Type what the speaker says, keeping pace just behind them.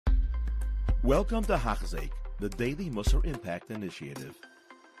Welcome to Hachzik, the Daily Musar Impact Initiative.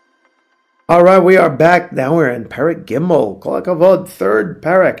 All right, we are back. Now we're in Perek Gimel, Kol HaKavod, third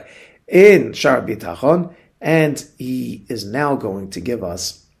Perek in Sha'ar Habitachon, and he is now going to give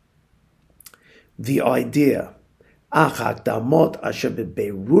us the idea. He's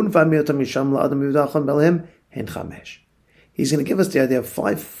going to give us the idea of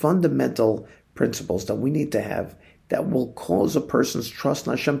 5 fundamental principles that we need to have that will cause a person's trust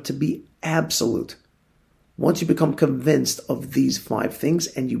in Hashem to be absolute. Once you become convinced of these 5 things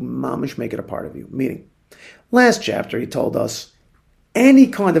and you mamish make it a part of you. Meaning, last chapter he told us any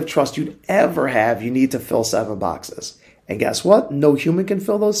kind of trust you'd ever have, you need to fill 7 boxes. And guess what? No human can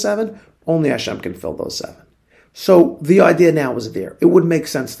fill those 7. Only Hashem can fill those 7. So the idea now is there. It would make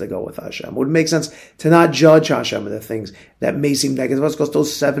sense to go with Hashem. It would make sense to not judge Hashem of the things that may seem negative because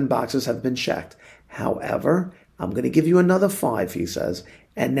those 7 boxes have been checked. However, I'm going to give you another 5, he says.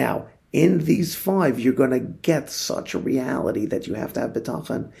 And now, in these 5, you're going to get such a reality that you have to have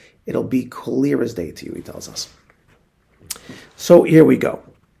bitachon. It'll be clear as day to you, he tells us. So here we go.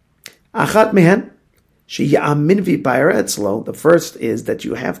 Achat mehen, she'ya'amin v'yitba'er etzlo. The first is that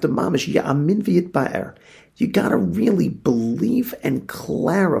you have to mamish ya'amin v'yitba'er. You got to really believe and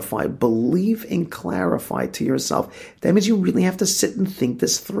clarify to yourself. That means you really have to sit and think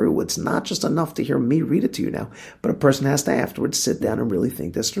this through. It's not just enough to hear me read it to you now, but a person has to afterwards sit down and really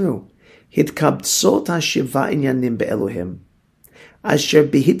think this through. Hitkabtsot hashiva inyanim be'elohim, asher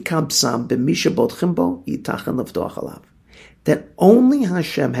behitkabsam b'mishabotchim bo yitachan leftoach alav. That only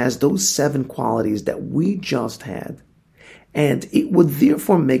Hashem has those 7 qualities that we just had, and it would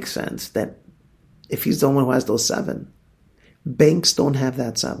therefore make sense that if he's the one who has those 7, banks don't have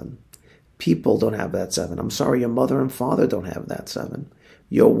that 7. People don't have that 7. I'm sorry, your mother and father don't have that 7.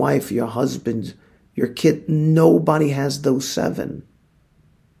 Your wife, your husband, your kid, nobody has those 7.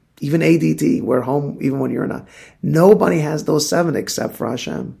 Even ADT, we're home even when you're not. Nobody has those 7 except for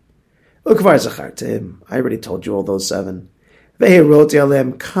Hashem. Ukvar zachartim. I already told you all those 7. And I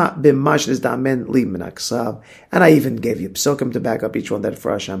even gave you psukim to back up each one that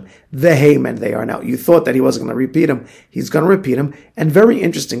for Hashem. And they are now. You thought that he wasn't going to repeat them. He's going to repeat them. And very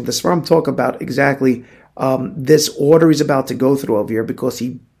interesting, the Sfarim talk about exactly this order he's about to go through over here because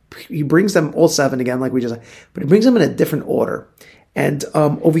he brings them all 7 again, like we just said, but he brings them in a different order. And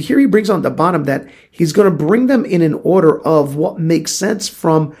over here he brings on the bottom that he's going to bring them in an order of what makes sense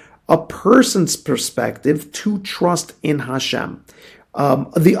from a person's perspective to trust in Hashem.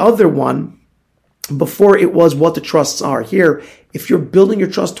 The other one, before it was what the trusts are. Here, if you're building your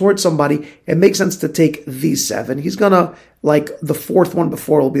trust towards somebody, it makes sense to take these 7. He's going to, like the 4th one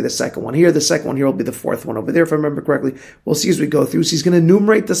before will be the 2nd one. Here, the 2nd one here will be the 4th one over there, if I remember correctly. We'll see as we go through. So he's going to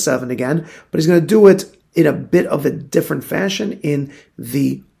enumerate the 7 again, but he's going to do it in a bit of a different fashion in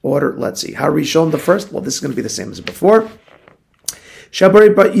the order. Let's see. Harishon, the first. Well, this is going to be the same as before. Hashem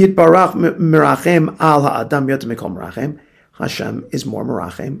is more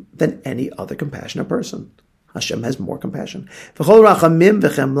merachem than any other compassionate person. Hashem has more compassion. And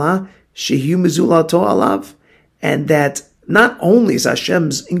that not only is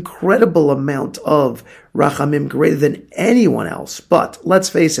Hashem's incredible amount of rachamim greater than anyone else, but let's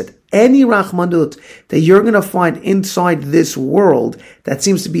face it, any rachmanut that you're going to find inside this world that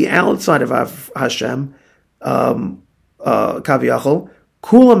seems to be outside of Hashem, Kaviyachol,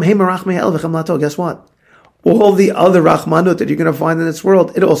 kulam hemerachme el v'chem lato. Guess what? All the other rachmanut that you're going to find in this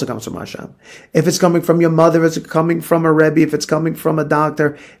world, it also comes from Hashem. If it's coming from your mother, if it's coming from a rebbe, if it's coming from a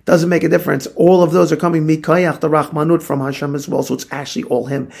doctor, it doesn't make a difference. All of those are coming mikayach, the rachmanut, from Hashem as well. So it's actually all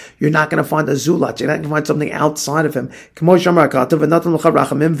Him. You're not going to find a zulat. You're not going to find something outside of Him.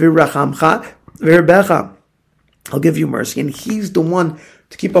 I'll give you mercy. And He's the one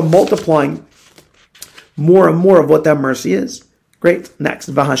to keep on multiplying more and more of what that mercy is. Great.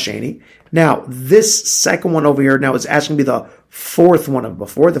 Next, Vahasheni. Now, this second one over here now is actually going to be the 4th one of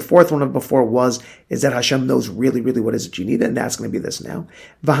before. The 4th one of before is that Hashem knows really, really what is it you need, and that's going to be this now.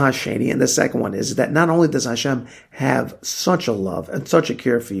 Vahasheni. And the second one is that not only does Hashem have such a love and such a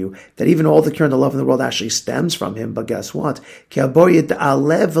care for you, that even all the care and the love in the world actually stems from Him, but guess what?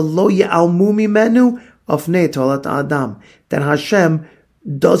 That Hashem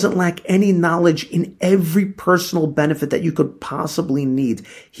doesn't lack any knowledge in every personal benefit that you could possibly need.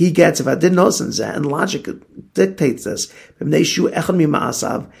 He gets, if I didn't know since that, and logic dictates this,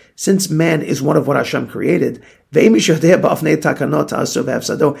 since man is one of what Hashem created, and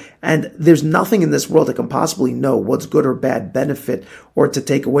there's nothing in this world that can possibly know what's good or bad benefit or to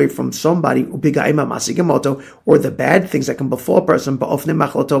take away from somebody, or the bad things that can befall a person,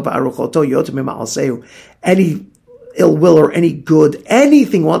 any ill will or any good,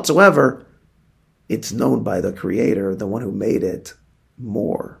 anything whatsoever, it's known by the Creator, the one who made it,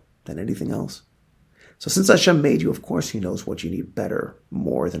 more than anything else. So since Hashem made you, of course He knows what you need better,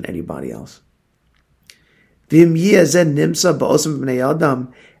 more than anybody else.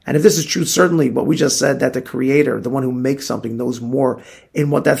 And if this is true, certainly what we just said, that the Creator, the one who makes something, knows more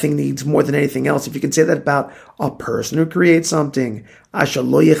in what that thing needs more than anything else. If you can say that about a person who creates something, who,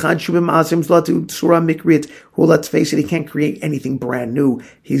 let's face it, he can't create anything brand new.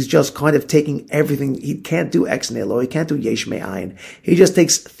 He's just kind of taking everything. He can't do ex nihilo. He can't do yesh me'ayin. He just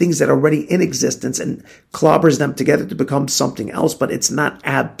takes things that are already in existence and clobbers them together to become something else, but it's not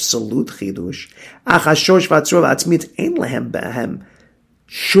absolute chidush.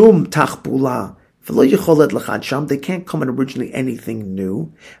 Shum tachbula. They can't come in originally anything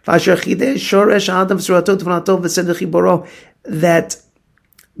new. That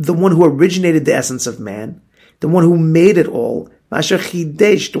the one who originated the essence of man, the one who made it all,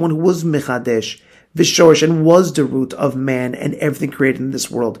 the one who was mechadesh, Vishorish, and was the root of man and everything created in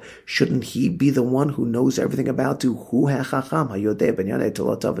this world, shouldn't he be the one who knows everything about you?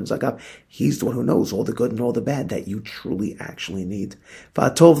 He's the one who knows all the good and all the bad that you truly actually need.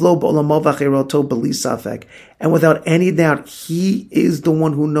 And without any doubt, he is the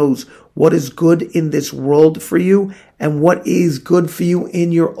one who knows what is good in this world for you and what is good for you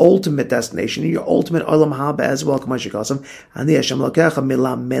in your ultimate destination, in your ultimate olam haba as well.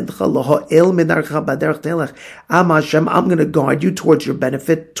 I'm Hashem, I'm going to guide you towards your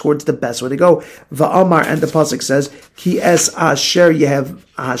benefit, towards the best way to go. Va'amar, and the pasuk says, Ki es asher yehav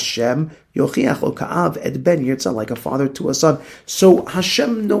Hashem yochiach lo ka'av et ben yirtzah, like a father to a son. So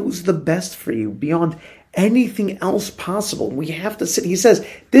Hashem knows the best for you beyond anything else possible. We have to sit. He says,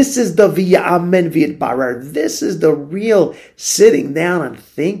 this is the v'ya'amen v'yitbarer. This is the real sitting down and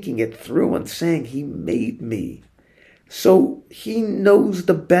thinking it through and saying, He made me. So He knows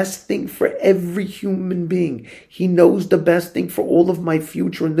the best thing for every human being. He knows the best thing for all of my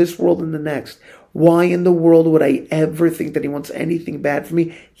future in this world and the next. Why in the world would I ever think that He wants anything bad for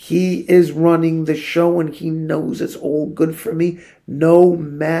me? He is running the show and He knows it's all good for me, no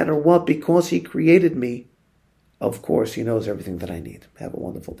matter what, because He created me. Of course, He knows everything that I need. Have a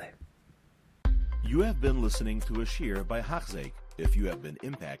wonderful day. You have been listening to a shiur by Hachzeik. If you have been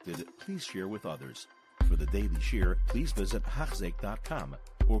impacted, please share with others. For the daily shiur, please visit Hachzeik.com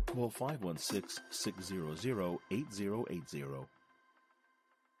or call 516-600-8080.